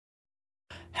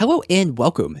Hello and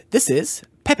welcome. This is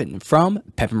Pepin from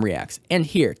Pepin Reacts, and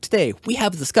here today we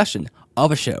have a discussion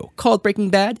of a show called Breaking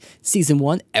Bad, Season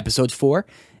 1, Episode 4.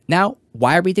 Now,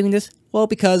 why are we doing this? Well,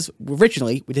 because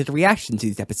originally we did a reaction to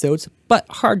these episodes, but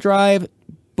hard drive,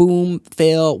 boom,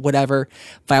 fail, whatever,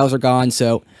 files are gone,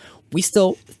 so we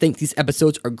still think these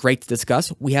episodes are great to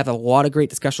discuss. We have a lot of great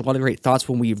discussion, a lot of great thoughts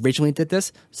when we originally did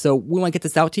this, so we want to get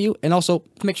this out to you, and also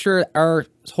to make sure our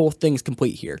whole thing is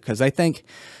complete here, because I think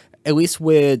at least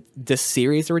with this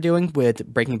series that we're doing with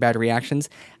Breaking Bad reactions,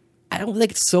 I don't think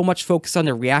it's so much focused on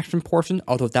the reaction portion,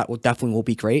 although that will definitely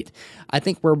be great. I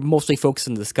think we're mostly focused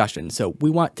on the discussion, so we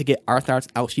want to get our thoughts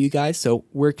out to you guys, so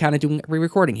we're kind of doing a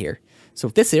re-recording here. So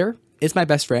this here is my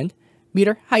best friend,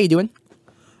 Meader. How you doing?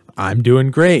 I'm doing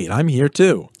great. I'm here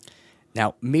too.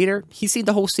 Now, Meader, he's seen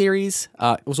the whole series.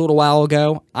 It was a little while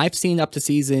ago. I've seen up to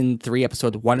Season 3,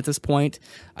 Episode 1 at this point.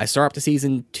 I started up to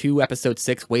Season 2, Episode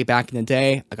 6 way back in the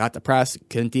day. I got depressed,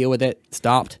 couldn't deal with it,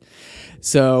 stopped.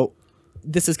 So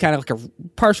this is kind of like a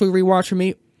partially rewatch for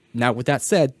me. Now, with that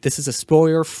said, this is a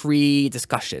spoiler-free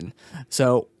discussion.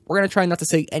 So we're going to try not to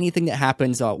say anything that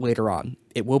happens later on.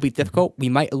 It will be difficult. We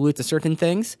might allude to certain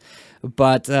things,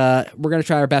 but we're going to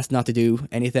try our best not to do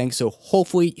anything. So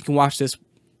hopefully you can watch this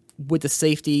with the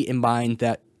safety in mind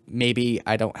that maybe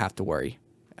I don't have to worry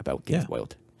about getting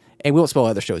spoiled. And we won't spoil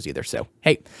other shows either. So,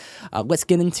 hey, let's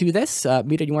get into this.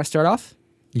 Meader, you want to start off?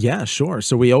 Yeah, sure.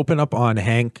 So we open up on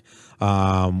Hank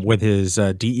with his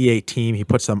DEA team. He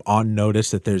puts them on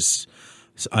notice that there's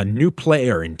a new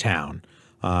player in town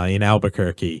in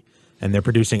Albuquerque, and they're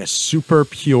producing a super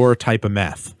pure type of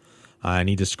meth. And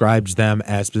he describes them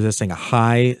as possessing a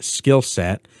high skill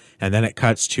set. And then it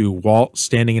cuts to Walt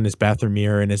standing in his bathroom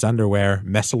mirror in his underwear,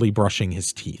 messily brushing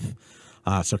his teeth.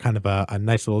 So kind of a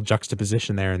nice little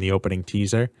juxtaposition there in the opening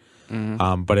teaser.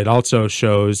 Mm-hmm. But it also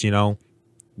shows, the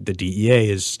DEA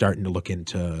is starting to look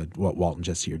into what Walt and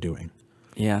Jesse are doing.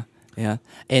 Yeah.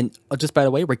 And just by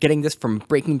the way, we're getting this from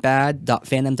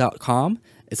breakingbad.fandom.com.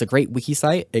 It's a great wiki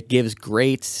site. It gives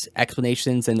great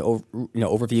explanations and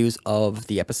overviews of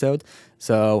the episode.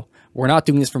 So we're not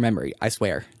doing this from memory, I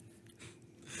swear.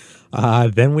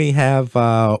 Then we have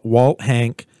Walt,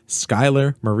 Hank,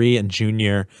 Skyler, Marie, and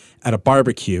Junior at a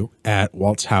barbecue at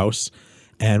Walt's house.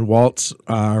 And Walt's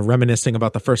reminiscing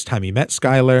about the first time he met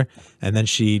Skyler. And then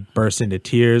she bursts into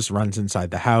tears, runs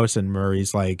inside the house. And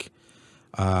Marie's like,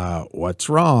 what's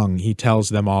wrong? He tells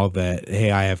them all that,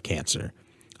 hey, I have cancer.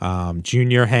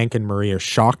 Junior, Hank, and Marie are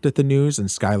shocked at the news. And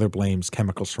Skyler blames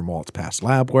chemicals from Walt's past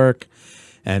lab work.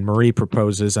 And Marie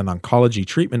proposes an oncology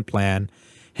treatment plan.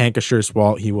 Hank assures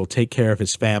Walt he will take care of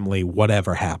his family,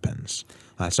 whatever happens.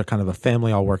 So kind of a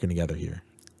family all working together here.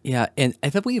 Yeah, and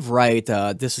if I believe right,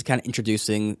 this is kind of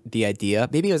introducing the idea.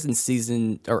 Maybe it was in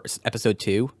season or episode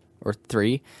 2 or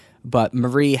 3, but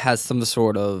Marie has some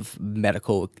sort of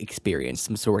medical experience,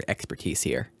 some sort of expertise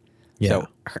here. Yeah.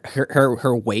 So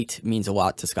her weight means a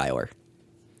lot to Skyler.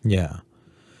 Yeah.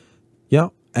 Yeah.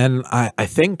 And I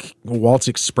think Walt's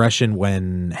expression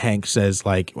when Hank says,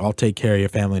 like, I'll take care of your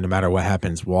family no matter what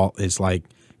happens, Walt is, like,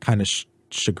 kind of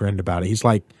chagrined about it. He's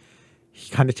like, he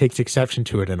kind of takes exception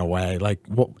to it in a way. Like,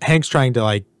 Hank's trying to,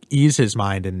 like, ease his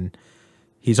mind, and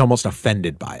he's almost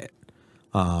offended by it.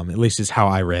 At least is how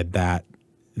I read that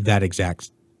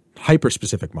exact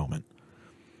hyper-specific moment.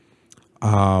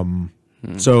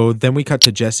 So then we cut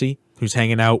to Jesse, who's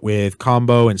hanging out with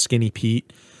Combo and Skinny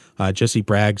Pete. Jesse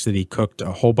brags that he cooked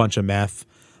a whole bunch of meth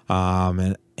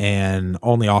and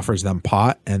only offers them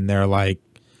pot. And they're like,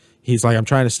 he's like, I'm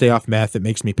trying to stay off meth. It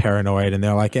makes me paranoid. And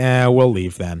they're like, we'll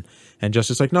leave then. And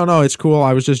Jesse's like, no, it's cool.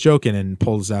 I was just joking, and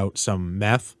pulls out some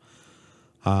meth.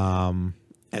 And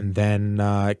then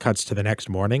it cuts to the next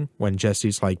morning when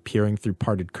Jesse's like peering through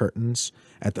parted curtains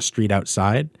at the street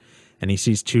outside. And he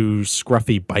sees two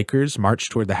scruffy bikers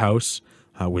march toward the house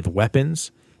with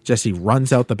weapons. Jesse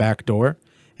runs out the back door.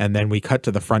 And then we cut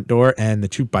to the front door, and the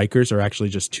two bikers are actually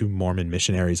just two Mormon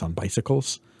missionaries on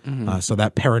bicycles. Mm-hmm. So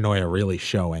that paranoia really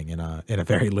showing in a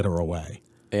very literal way.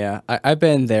 Yeah, I've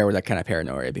been there with that kind of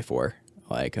paranoia before,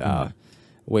 like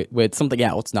with something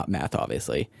else, not math,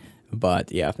 obviously.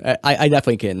 But yeah, I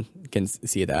definitely can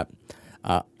see that.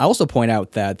 I also point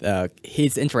out that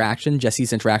Jesse's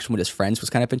interaction with his friends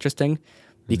was kind of interesting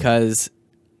because,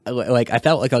 like, I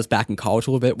felt like I was back in college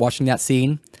a little bit watching that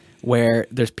scene, where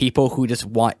there's people who just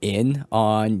want in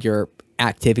on your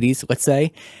activities, let's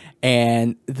say,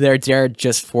 and they're there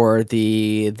just for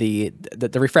the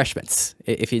refreshments,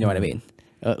 if you know what I mean.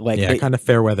 Kind of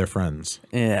fair weather friends.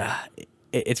 Yeah,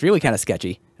 it's really kind of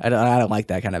sketchy. I don't like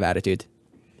that kind of attitude.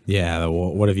 Yeah,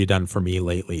 what have you done for me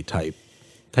lately type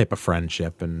of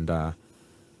friendship. And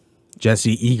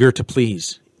Jesse, eager to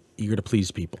please, eager to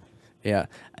please people. Yeah,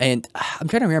 and I'm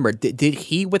trying to remember. Did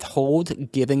he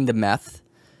withhold giving the meth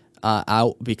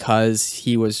out because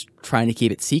he was trying to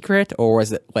keep it secret, or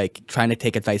was it like trying to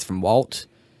take advice from Walt?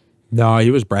 No, he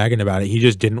was bragging about it. He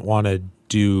just didn't want to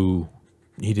do.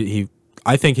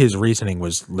 I think his reasoning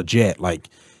was legit. Like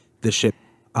this shit.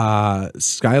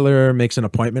 Skylar makes an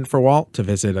appointment for Walt to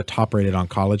visit a top-rated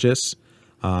oncologist.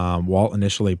 Walt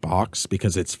initially balks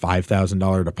because it's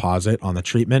 $5,000 deposit on the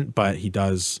treatment, but he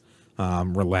does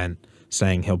relent,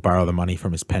 saying he'll borrow the money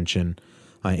from his pension.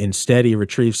 Instead, he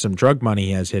retrieves some drug money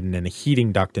he has hidden in a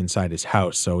heating duct inside his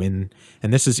house. And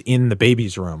this is in the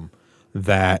baby's room,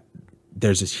 that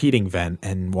there's this heating vent,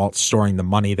 and Walt's storing the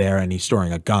money there, and he's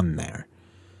storing a gun there.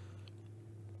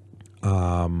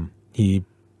 He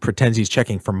pretends he's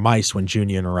checking for mice when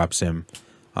Junior interrupts him,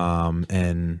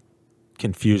 and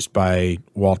confused by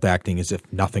Walt acting as if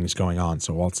nothing's going on.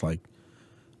 So Walt's like,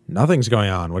 nothing's going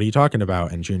on. What are you talking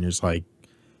about? And Junior's like,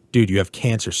 dude, you have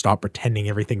cancer. Stop pretending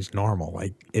everything's normal.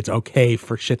 Like, it's okay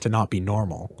for shit to not be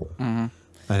normal. Mm-hmm.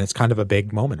 And it's kind of a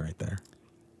big moment right there.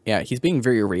 Yeah, he's being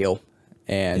very real.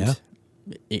 And,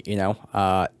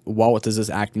 Walt is just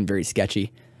acting very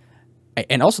sketchy.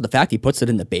 And also the fact he puts it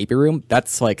in the baby room,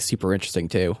 that's like super interesting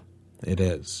too. It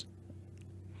is.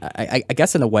 I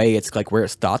guess in a way it's like where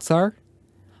his thoughts are.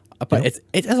 But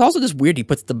it's also just weird he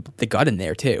puts the gun in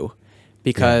there too.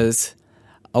 Because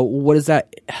what does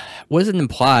it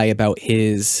imply about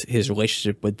his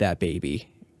relationship with that baby?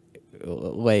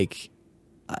 Like,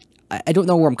 I don't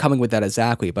know where I'm coming with that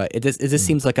exactly, but it just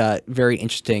seems like a very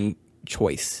interesting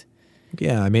choice.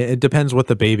 Yeah, I mean, it depends what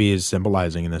the baby is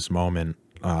symbolizing in this moment.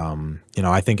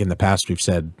 I think in the past we've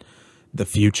said the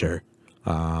future,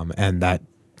 and that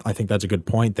I think that's a good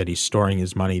point, that he's storing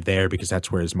his money there because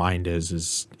that's where his mind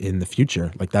is in the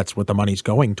future. Like, that's what the money's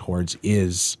going towards,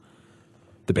 is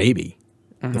the baby,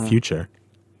 the future.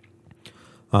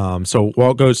 So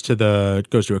Walt goes to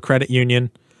a credit union.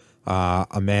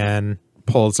 A man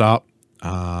pulls up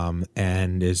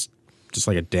and is just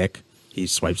like a dick. He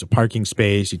swipes a parking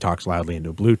space. He talks loudly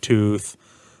into Bluetooth.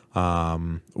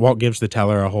 Walt gives the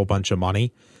teller a whole bunch of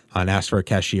money and asks for a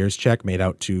cashier's check made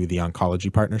out to the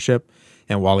oncology partnership.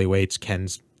 And while he waits, Ken,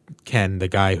 the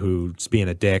guy who's being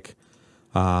a dick,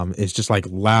 is just like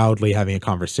loudly having a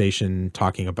conversation,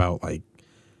 talking about like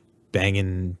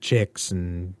banging chicks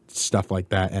and stuff like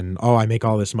that. And, I make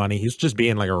all this money. He's just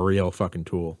being like a real fucking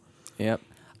tool. Yep.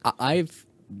 I've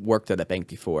worked at a bank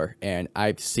before, and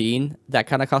I've seen that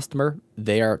kind of customer.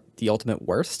 They are the ultimate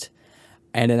worst.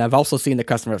 And then I've also seen the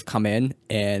customers come in,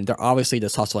 and they're obviously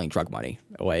just hustling drug money.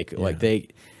 Like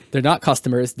they're not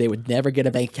customers. They would never get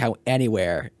a bank account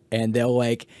anywhere, and they'll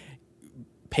like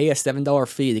pay a $7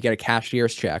 fee to get a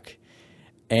cashier's check,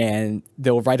 and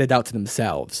they'll write it out to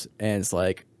themselves. And it's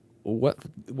like, what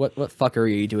fuck are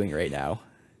you doing right now?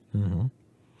 Mm-hmm.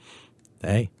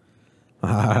 Hey,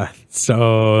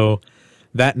 so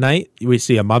that night we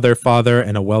see a mother, father,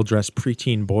 and a well-dressed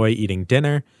preteen boy eating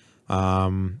dinner.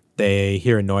 They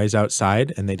hear a noise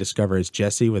outside, and they discover it's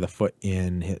Jesse with a foot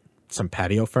in some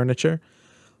patio furniture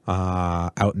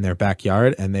out in their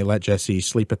backyard, and they let Jesse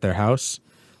sleep at their house.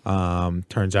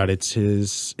 Turns out it's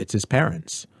his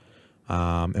parents.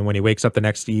 And when he wakes up the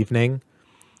next evening,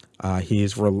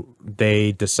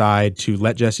 they decide to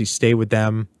let Jesse stay with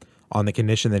them on the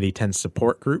condition that he attends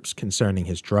support groups concerning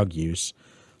his drug use.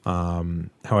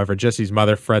 However, Jesse's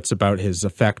mother frets about his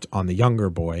effect on the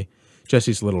younger boy,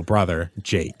 Jesse's little brother,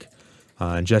 Jake.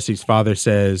 And Jesse's father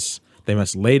says they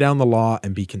must lay down the law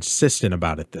and be consistent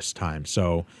about it this time.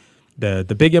 So the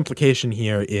big implication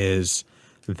here is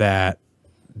that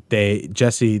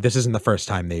Jesse, this isn't the first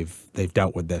time they've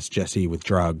dealt with this, Jesse with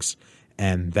drugs,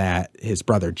 and that his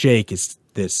brother Jake is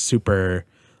this super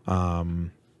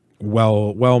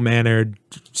well-mannered,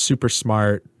 super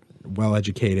smart,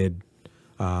 well-educated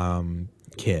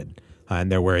kid.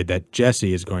 And they're worried that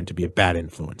Jesse is going to be a bad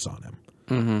influence on him.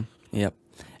 Mm-hmm. Yep.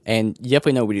 And you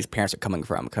definitely know where these parents are coming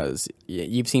from, because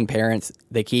you've seen parents,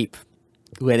 they keep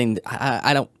letting,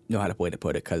 I don't know how to put it,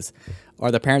 because are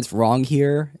the parents wrong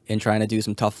here in trying to do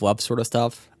some tough love sort of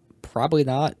stuff? Probably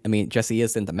not. I mean, Jesse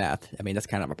is into meth. I mean, that's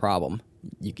kind of a problem,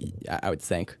 I would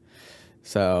think.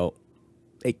 So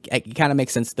it kind of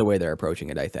makes sense the way they're approaching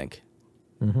it, I think.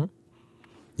 Mm-hmm.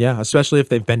 Yeah, especially if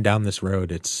they've been down this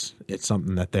road, it's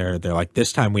something that they're like,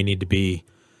 this time we need to be.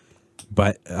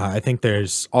 But I think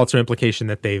there's also implication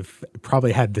that they've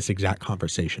probably had this exact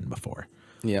conversation before.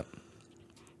 Yep.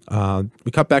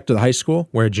 We cut back to the high school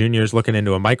where Junior's looking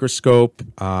into a microscope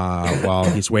while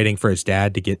he's waiting for his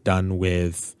dad to get done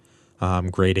with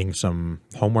grading some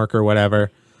homework or whatever.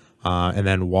 And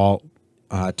then Walt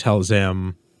tells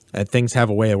him things have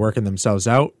a way of working themselves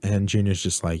out, and Junior's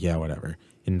just like, yeah, whatever,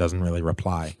 and doesn't really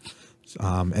reply.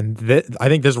 I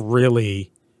think this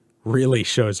really, really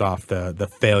shows off the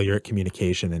failure at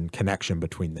communication and connection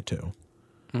between the two.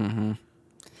 Mm-hmm.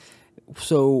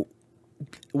 So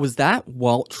was that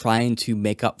Walt trying to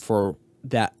make up for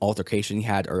that altercation he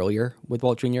had earlier with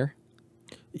Walt Jr.?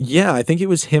 Yeah, I think it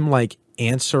was him like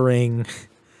answering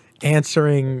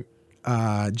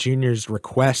Junior's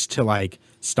request to like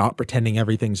stop pretending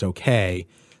everything's okay,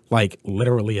 like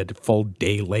literally a full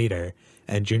day later.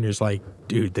 And Junior's like,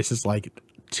 dude, this is like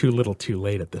too little too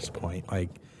late at this point. Like,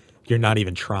 you're not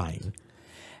even trying.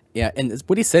 Yeah, and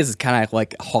what he says is kind of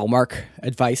like Hallmark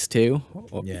advice too.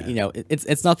 Yeah. You know,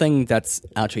 it's nothing that's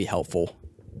actually helpful.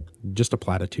 Just a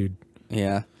platitude.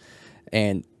 Yeah,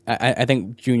 and I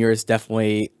think Junior is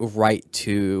definitely right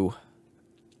to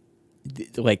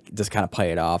like just kind of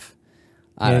play it off.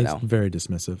 I don't know. Very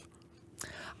dismissive.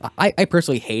 I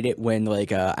personally hate it when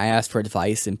like I ask for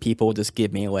advice and people just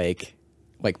give me like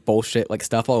bullshit like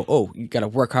stuff. Oh, you gotta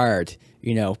work hard.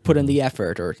 You know, put in the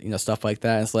effort, or you know, stuff like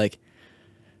that. It's like,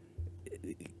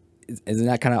 isn't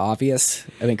that kind of obvious?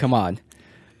 I mean, come on.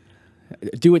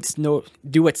 Do what's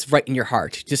right in your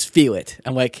heart. Just feel it.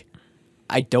 I'm like,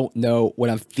 I don't know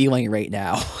what I'm feeling right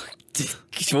now.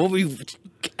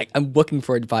 I'm looking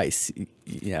for advice.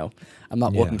 You know, I'm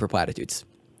not looking for platitudes.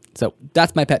 So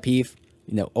that's my pet peeve.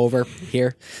 You know, over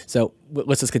here. So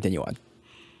let's just continue on.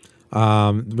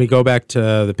 We go back to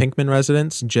the Pinkman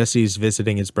residence. Jesse's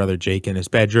visiting his brother Jake in his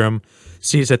bedroom,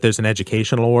 sees that there's an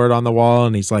educational award on the wall,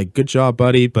 and he's like, good job,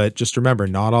 buddy, but just remember,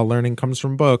 not all learning comes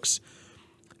from books.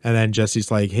 And then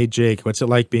Jesse's like, hey, Jake, what's it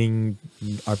like being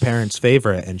our parents'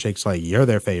 favorite? And Jake's like, you're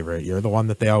their favorite. You're the one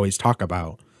that they always talk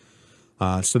about.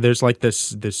 So there's like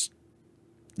this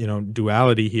you know,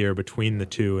 duality here between the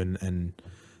two and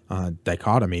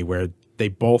dichotomy where they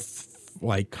both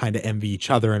like kind of envy each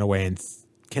other in a way and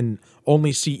can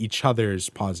only see each other's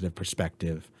positive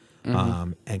perspective,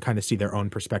 and kind of see their own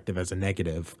perspective as a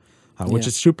negative, which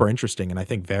is super interesting and I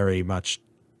think very much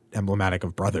emblematic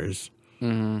of brothers.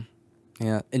 Mm-hmm.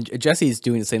 Yeah, and Jesse's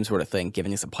doing the same sort of thing,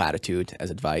 giving us a platitude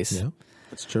as advice. Yeah,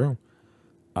 that's true.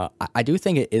 I do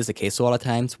think it is the case a lot of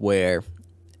times where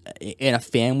in a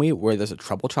family where there's a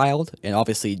trouble child, and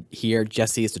obviously here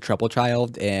Jesse is the trouble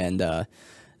child, and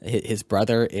his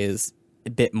brother is a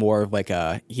bit more of like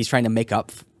he's trying to make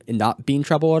up and not being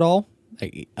trouble at all.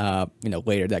 Like, you know,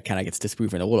 later that kind of gets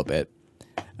disproven a little bit,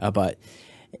 but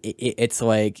it's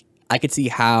like I could see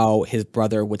how his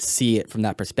brother would see it from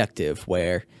that perspective,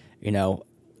 where you know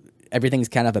everything's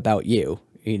kind of about you.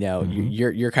 You know,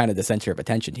 you're kind of the center of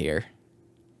attention here.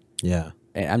 Yeah,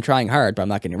 and I'm trying hard, but I'm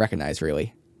not getting recognized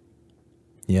really.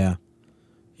 Yeah,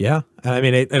 and I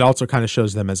mean it also kind of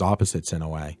shows them as opposites in a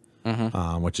way.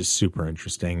 Which is super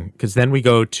interesting because then we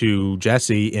go to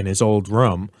Jesse in his old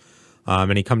room,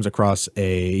 and he comes across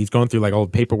he's going through like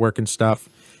old paperwork and stuff,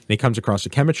 and he comes across a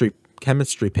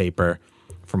chemistry paper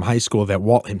from high school that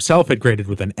Walt himself had graded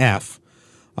with an F,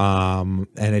 and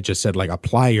it just said like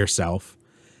apply yourself,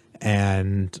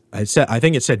 and I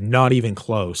think it said not even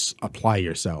close, apply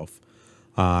yourself.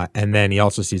 And then he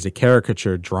also sees a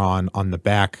caricature drawn on the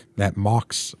back that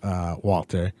mocks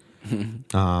Walter.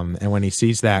 And when he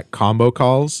sees that, Combo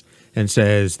calls and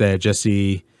says that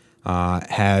Jesse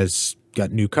has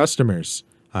got new customers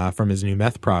from his new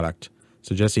meth product.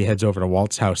 So Jesse heads over to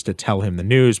Walt's house to tell him the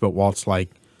news, but Walt's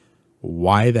like,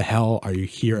 why the hell are you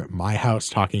here at my house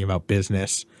talking about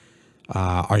business?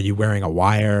 Are you wearing a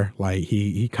wire? Like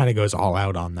he kind of goes all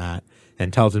out on that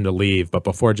and tells him to leave. But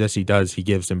before Jesse does, he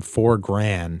gives him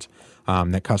 $4,000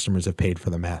 that customers have paid for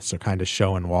the meth. So kind of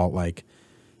showing Walt like,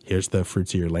 here's the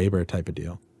fruits of your labor type of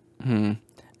deal. Yeah,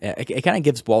 it kind of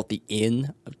gives Walt the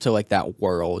in to like that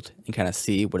world and kind of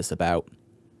see what it's about.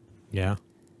 Yeah.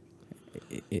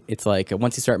 It's like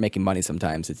once you start making money,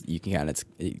 sometimes you can kind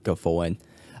of go full in.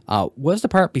 What was the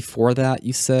part before that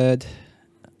you said?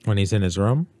 When he's in his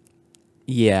room?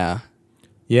 Yeah.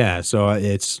 Yeah, so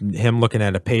it's him looking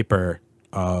at a paper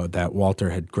that Walter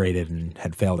had graded and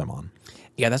had failed him on.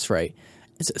 Yeah, that's right.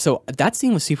 So that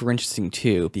scene was super interesting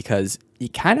too, because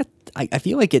it kind of, I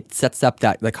feel like it sets up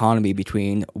that dichotomy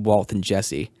between Walt and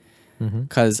Jesse.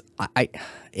 Because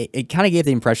it kind of gave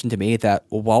the impression to me that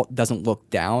Walt doesn't look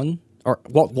down, or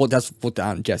Walt does look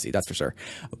down on Jesse, that's for sure.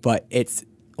 But it's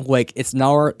like, it's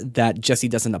not that Jesse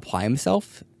doesn't apply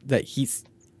himself, that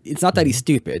it's not that he's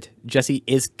stupid. Jesse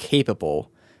is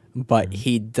capable, but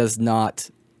he does not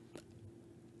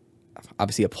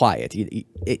obviously apply it.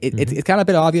 It's kind of a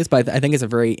bit obvious, but I think it's a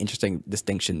very interesting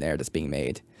distinction there that's being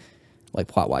made, like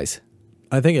plot-wise.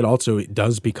 I think it also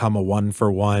does become a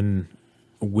one-for-one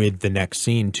with the next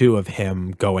scene too of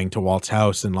him going to Walt's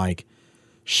house and like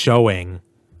showing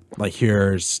like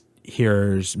here's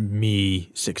me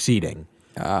succeeding.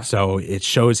 So it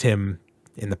shows him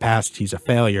in the past he's a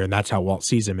failure, and that's how Walt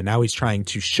sees him. And now he's trying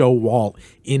to show Walt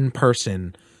in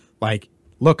person, like,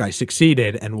 look, I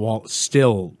succeeded. And Walt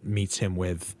still meets him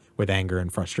with anger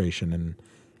and frustration and,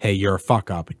 hey, you're a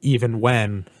fuck up, even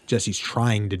when Jesse's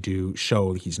trying to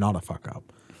show he's not a fuck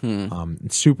up.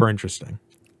 It's super interesting.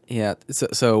 Yeah.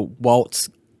 So Walt's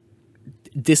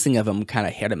dissing of him kind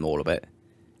of hit him a little bit.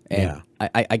 And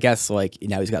I guess like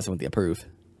now he's got something to prove.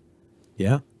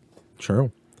 Yeah,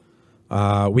 true.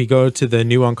 We go to the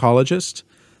new oncologist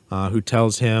who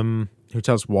tells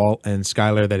Walt and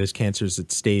Skylar that his cancer is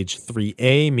at stage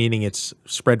 3A, meaning it's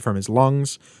spread from his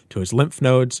lungs to his lymph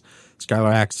nodes.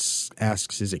 Skylar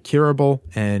asks, is it curable?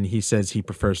 And he says he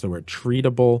prefers the word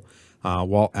treatable.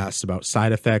 Walt asks about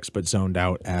side effects, but zoned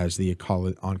out as the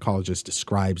oncologist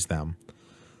describes them.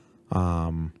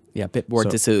 Yeah, a bit more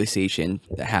dissociation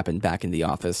that happened back in the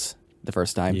office the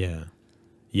first time. Yeah.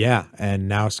 Yeah, and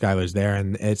now Skylar's there,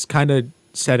 and it's kind of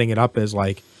setting it up as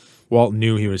like Walt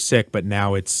knew he was sick, but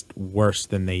now it's worse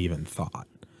than they even thought.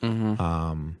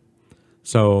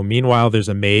 So meanwhile, there's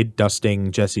a maid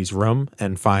dusting Jesse's room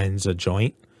and finds a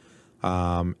joint,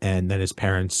 and then his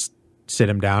parents sit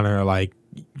him down and are like,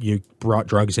 you brought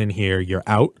drugs in here, you're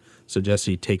out. So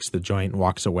Jesse takes the joint and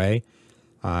walks away.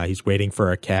 He's waiting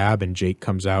for a cab, and Jake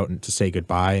comes out to say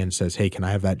goodbye and says, hey, can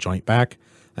I have that joint back?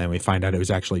 And we find out it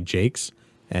was actually Jake's.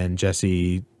 And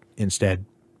Jesse instead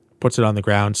puts it on the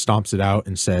ground, stomps it out,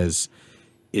 and says,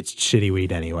 it's shitty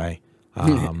weed anyway,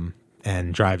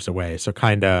 and drives away. So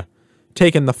kind of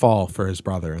taking the fall for his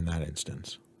brother in that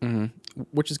instance.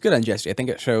 Which is good on Jesse. I think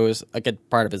it shows a good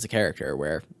part of his character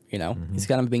where, he's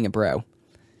kind of being a bro.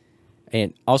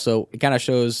 And also, it kind of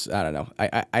shows, I don't know,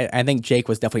 I think Jake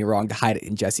was definitely wrong to hide it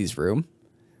in Jesse's room.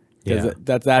 Yeah.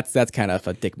 That's kind of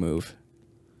a dick move.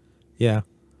 Yeah.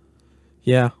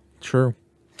 Yeah, true.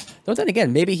 Though then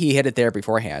again, maybe he hid it there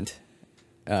beforehand.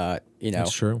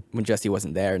 That's true. When Jesse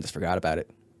wasn't there and just forgot about it.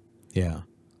 Yeah.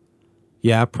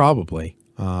 Yeah, probably.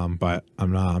 But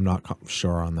I'm not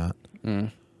sure on that.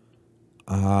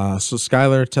 So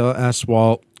Skylar asks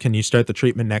Walt, can you start the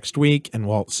treatment next week? And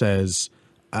Walt says,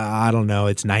 I don't know.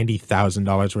 It's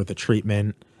 $90,000 worth of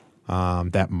treatment.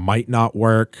 That might not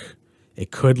work. It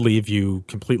could leave you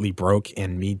completely broke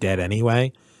and me dead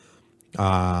anyway.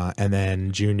 And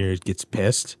then Junior gets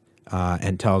pissed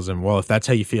and tells him, well, if that's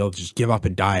how you feel, just give up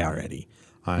and die already.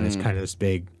 And it's kind of this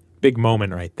big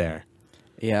moment right there.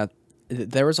 Yeah.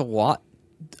 There was a lot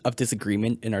of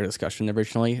disagreement in our discussion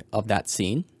originally of that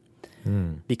scene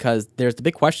because there's the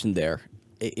big question there.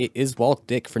 Is Walt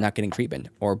dick for not getting treatment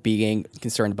or being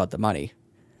concerned about the money?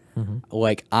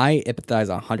 Like, I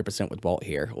empathize 100% with Walt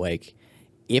here. Like,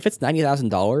 if it's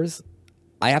 $90,000,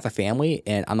 I have a family,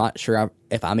 and I'm not sure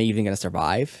if I'm even going to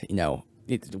survive.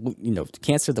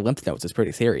 Cancer of the lymph nodes is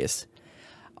pretty serious.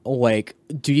 Like,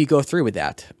 do you go through with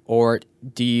that, or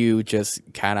do you just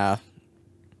kind of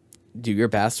do your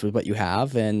best with what you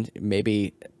have, and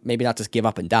maybe not just give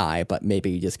up and die, but maybe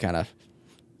you just kind of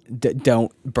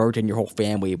don't burden your whole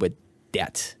family with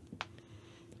debt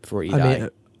before you die?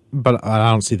 But I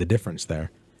don't see the difference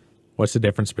there. What's the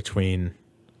difference between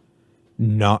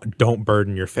don't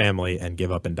burden your family and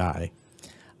give up and die?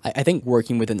 I think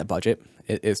working within the budget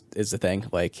is the thing.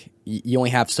 Like, you only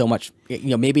have so much.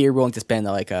 Maybe you're willing to spend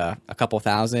like a couple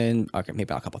thousand, okay,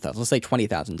 maybe not a couple thousand. Let's say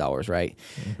 $20,000, right?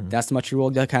 That's how much you're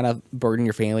willing to kind of burden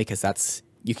your family because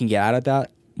you can get out of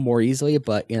that more easily.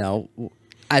 But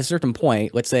at a certain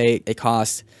point, let's say it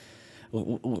costs.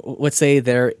 Let's say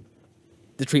the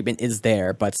treatment is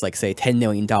there, but it's like say $10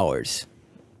 million.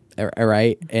 All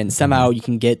right, and somehow you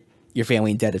can get your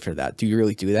family indebted for that. Do you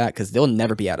really do that? Because they'll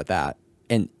never be out of that.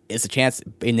 And it's a chance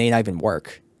it may not even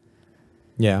work.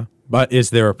 Yeah. But is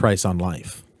there a price on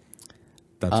life?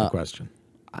 That's the question.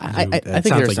 I think it sounds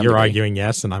like you're somebody. arguing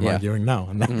yes, and I'm arguing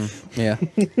no. Yeah.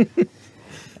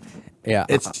 Yeah.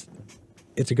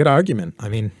 It's a good argument. I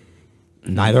mean,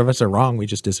 neither of us are wrong. We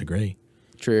just disagree.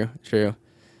 True.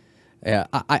 Yeah.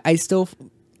 I still,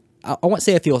 I won't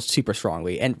say I feel super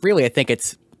strongly. And really, I think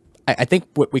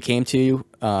what we came to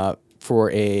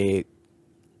for a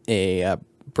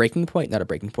breaking point, not a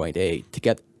breaking point,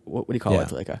 what do you call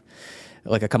it?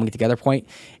 Like a coming together point,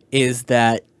 is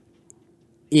that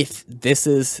if this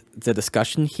is the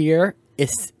discussion here,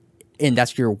 and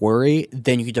that's your worry,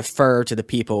 then you defer to the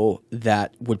people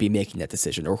that would be making that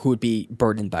decision or who would be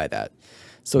burdened by that.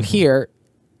 So here,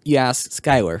 you ask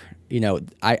Skylar,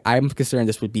 I'm concerned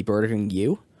this would be burdening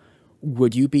you.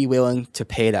 Would you be willing to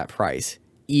pay that price,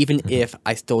 even if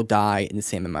I still die in the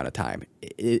same amount of time.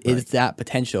 Is that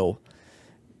potential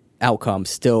outcome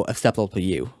still acceptable to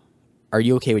you? Are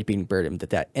you okay with being burdened with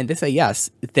that? And they say yes,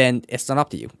 then it's not up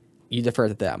to you. You defer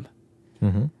to them.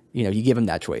 Mm-hmm. You give them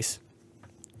that choice.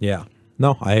 Yeah.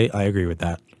 No, I agree with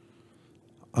that.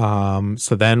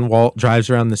 So then Walt drives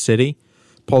around the city,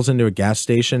 pulls into a gas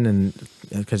station, and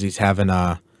because he's having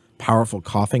a powerful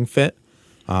coughing fit,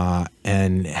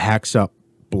 and hacks up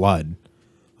blood.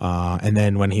 And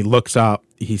then when he looks up,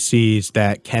 he sees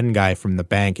that Ken guy from the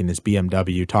bank in his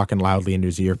BMW talking loudly into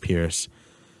his earpiece.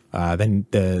 Then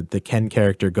the Ken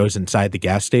character goes inside the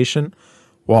gas station.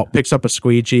 Walt picks up a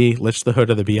squeegee, lifts the hood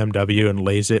of the BMW, and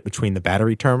lays it between the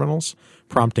battery terminals,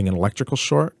 prompting an electrical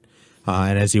short.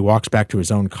 And as he walks back to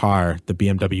his own car, the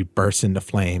BMW bursts into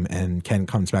flame, and Ken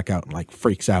comes back out and like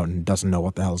freaks out and doesn't know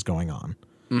what the hell's going on.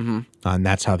 Mm-hmm. And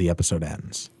that's how the episode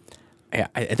ends. Yeah,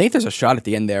 I think there's a shot at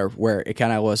the end there where it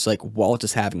kind of was like Walt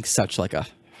just having such like a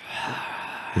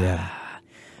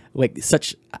like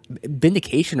such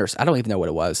vindication, or I don't even know what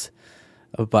it was,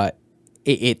 but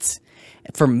it's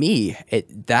for me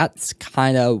that's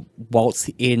kind of Walt's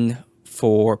in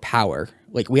for power.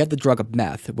 Like we have the drug of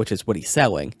meth, which is what he's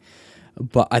selling,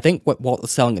 but I think what Walt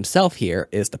is selling himself here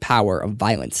is the power of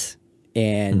violence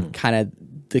and kind of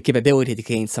the capability to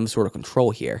gain some sort of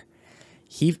control here.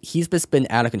 He's just been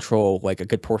out of control like a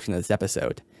good portion of this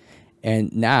episode,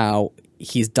 and now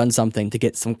he's done something to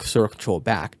get some sort of control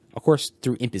back. Of course,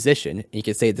 through imposition. And you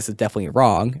can say this is definitely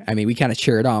wrong. I mean, we kind of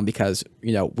cheer it on because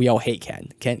we all hate Ken.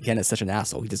 Ken is such an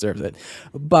asshole. He deserves it,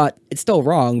 but it's still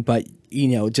wrong. But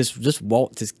just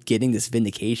Walt just getting this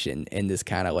vindication and this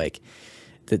kind of like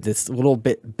this little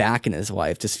bit back in his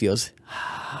life just feels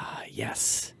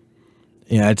yes.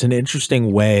 Yeah, it's an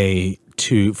interesting way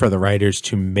for the writers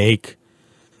to make.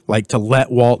 Like to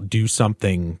let Walt do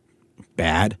something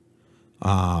bad,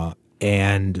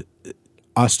 and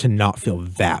us to not feel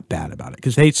that bad about it,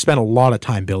 because they spent a lot of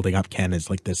time building up Ken as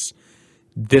like this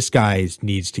guy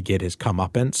needs to get his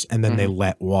comeuppance, and then they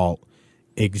let Walt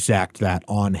exact that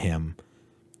on him.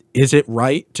 Is it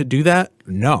right to do that?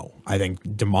 No, I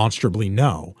think demonstrably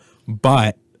no,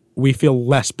 but we feel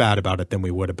less bad about it than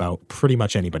we would about pretty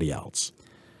much anybody else.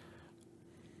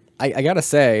 I gotta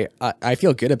say, I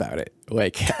feel good about it.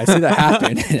 Like, I see that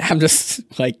happen, and I'm just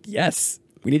like, yes,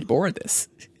 we need more of this.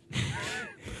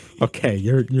 Okay,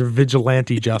 you're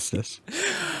vigilante justice.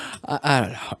 I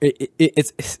don't know.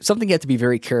 It's something you have to be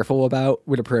very careful about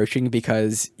with approaching,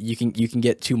 because you can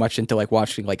get too much into like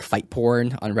watching like fight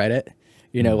porn on Reddit.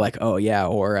 Like, oh yeah,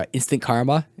 or instant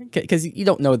karma, because you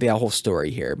don't know the whole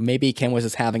story here. Maybe Ken was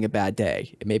just having a bad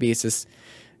day. Maybe it's just.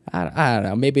 I don't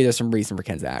know. Maybe there's some reason for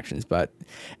Ken's actions, but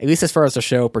at least as far as the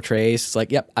show portrays, it's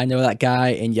like, yep, I know that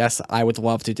guy, and yes, I would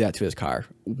love to do that to his car.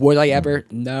 Would I ever?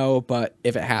 No, but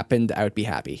if it happened, I would be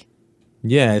happy.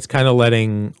 Yeah, it's kind of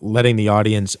letting the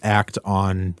audience act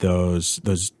on those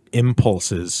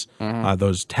impulses,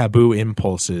 those taboo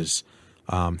impulses,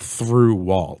 through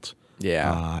Walt.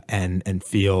 Yeah, and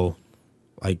feel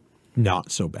like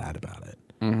not so bad about it.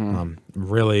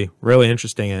 Really, really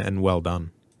interesting and well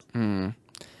done.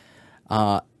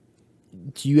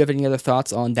 Do you have any other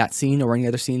thoughts on that scene or any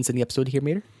other scenes in the episode here,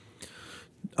 Meader?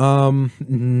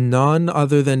 None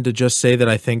other than to just say that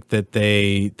I think that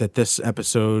this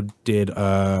episode did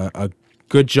a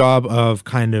good job of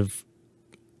kind of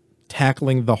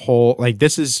tackling the whole, like,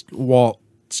 this is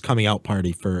Walt's coming out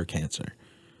party for cancer.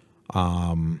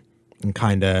 And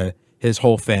kind of his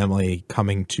whole family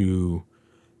coming to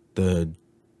the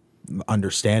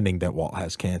understanding that Walt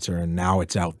has cancer, and now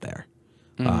it's out there.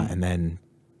 And then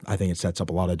I think it sets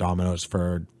up a lot of dominoes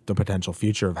for the potential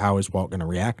future of how is Walt going to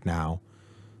react now.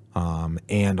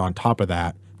 And on top of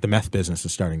that, the meth business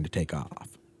is starting to take off.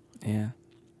 Yeah.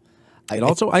 It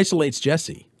also isolates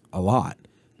Jesse a lot,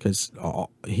 because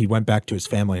he went back to his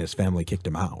family and his family kicked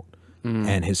him out.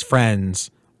 And his friends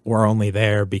were only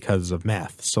there because of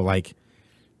meth. So, like,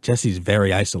 Jesse's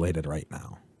very isolated right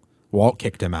now. Walt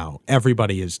kicked him out.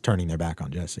 Everybody is turning their back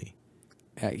on Jesse.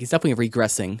 He's definitely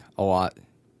regressing a lot.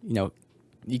 You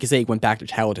could say he went back to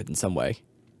childhood in some way.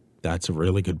 That's a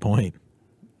really good point.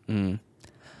 You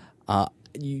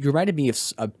reminded me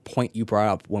of a point you brought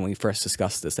up when we first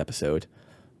discussed this episode,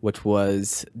 which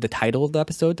was the title of the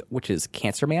episode, which is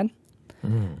Cancer Man.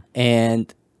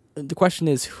 And the question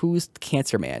is, who's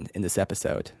Cancer Man in this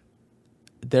episode?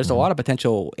 There's a lot of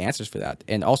potential answers for that,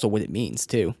 and also what it means,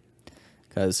 too.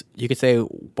 Because you could say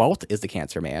Walt is the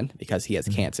Cancer Man because he has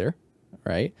cancer,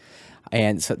 right?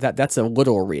 And so that's a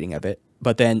literal reading of it.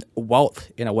 But then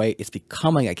Walt, in a way, is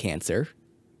becoming a cancer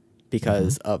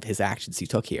because of his actions he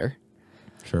took here.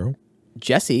 True.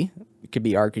 Jesse could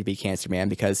be argued to be Cancer Man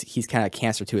because he's kind of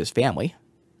cancer to his family.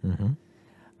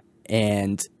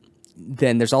 And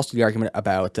then there's also the argument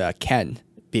about Ken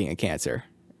being a Cancer.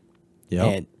 Yep.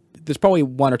 And there's probably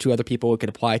one or two other people it could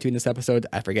apply to in this episode.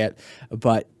 I forget.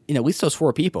 But, at least those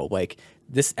 4 people, like,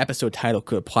 this episode title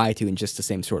could apply to in just the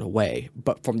same sort of way,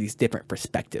 but from these different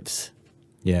perspectives.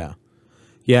 Yeah.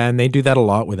 Yeah, and they do that a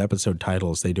lot with episode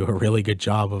titles. They do a really good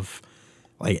job of,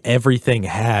 like, everything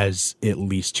has at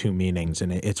least 2 meanings,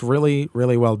 and it's really,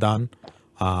 really well done.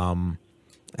 And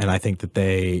I think that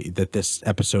this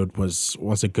episode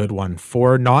was a good one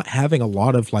for not having a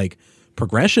lot of, like,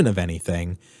 progression of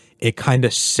anything. It kind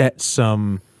of set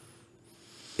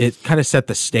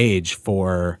the stage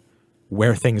for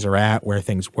where things are at, where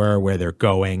things were, where they're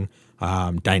going,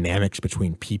 dynamics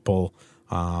between people,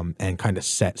 and kind of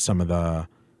set some of the,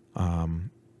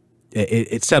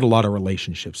 it set a lot of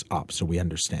relationships up so we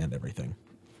understand everything.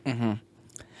 Mm-hmm.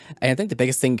 And I think the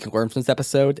biggest thing you can learn from this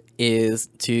episode is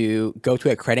to go to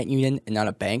a credit union and not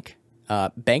a bank.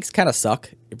 Banks kind of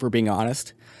suck, if we're being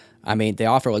honest. I mean, they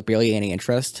offer like barely any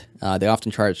interest. They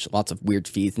often charge lots of weird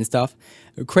fees and stuff.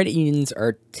 Credit unions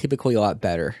are typically a lot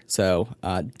better. So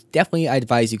definitely I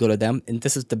advise you go to them. And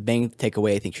this is the main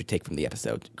takeaway I think you should take from the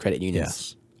episode. Credit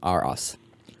unions are us.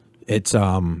 It's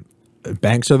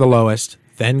banks are the lowest,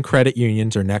 then credit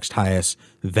unions are next highest,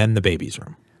 then the baby's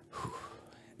room.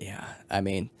 Yeah, I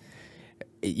mean,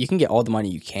 you can get all the money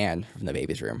you can from the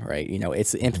baby's room, right?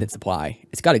 It's infinite supply.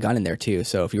 It's got a gun in there too,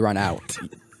 so if you run out...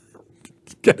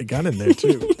 Got a gun in there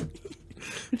too.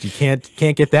 You can't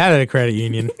get that at a credit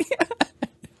union.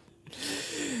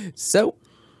 So,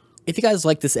 if you guys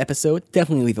liked this episode,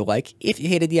 definitely leave a like. If you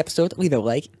hated the episode, leave a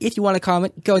like. If you want to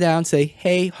comment, go down, say,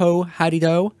 hey, ho, howdy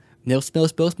do, milfs,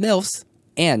 milfs, milfs, milfs.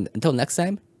 And until next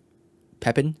time,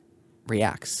 Pepin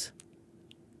reacts.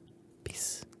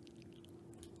 Peace.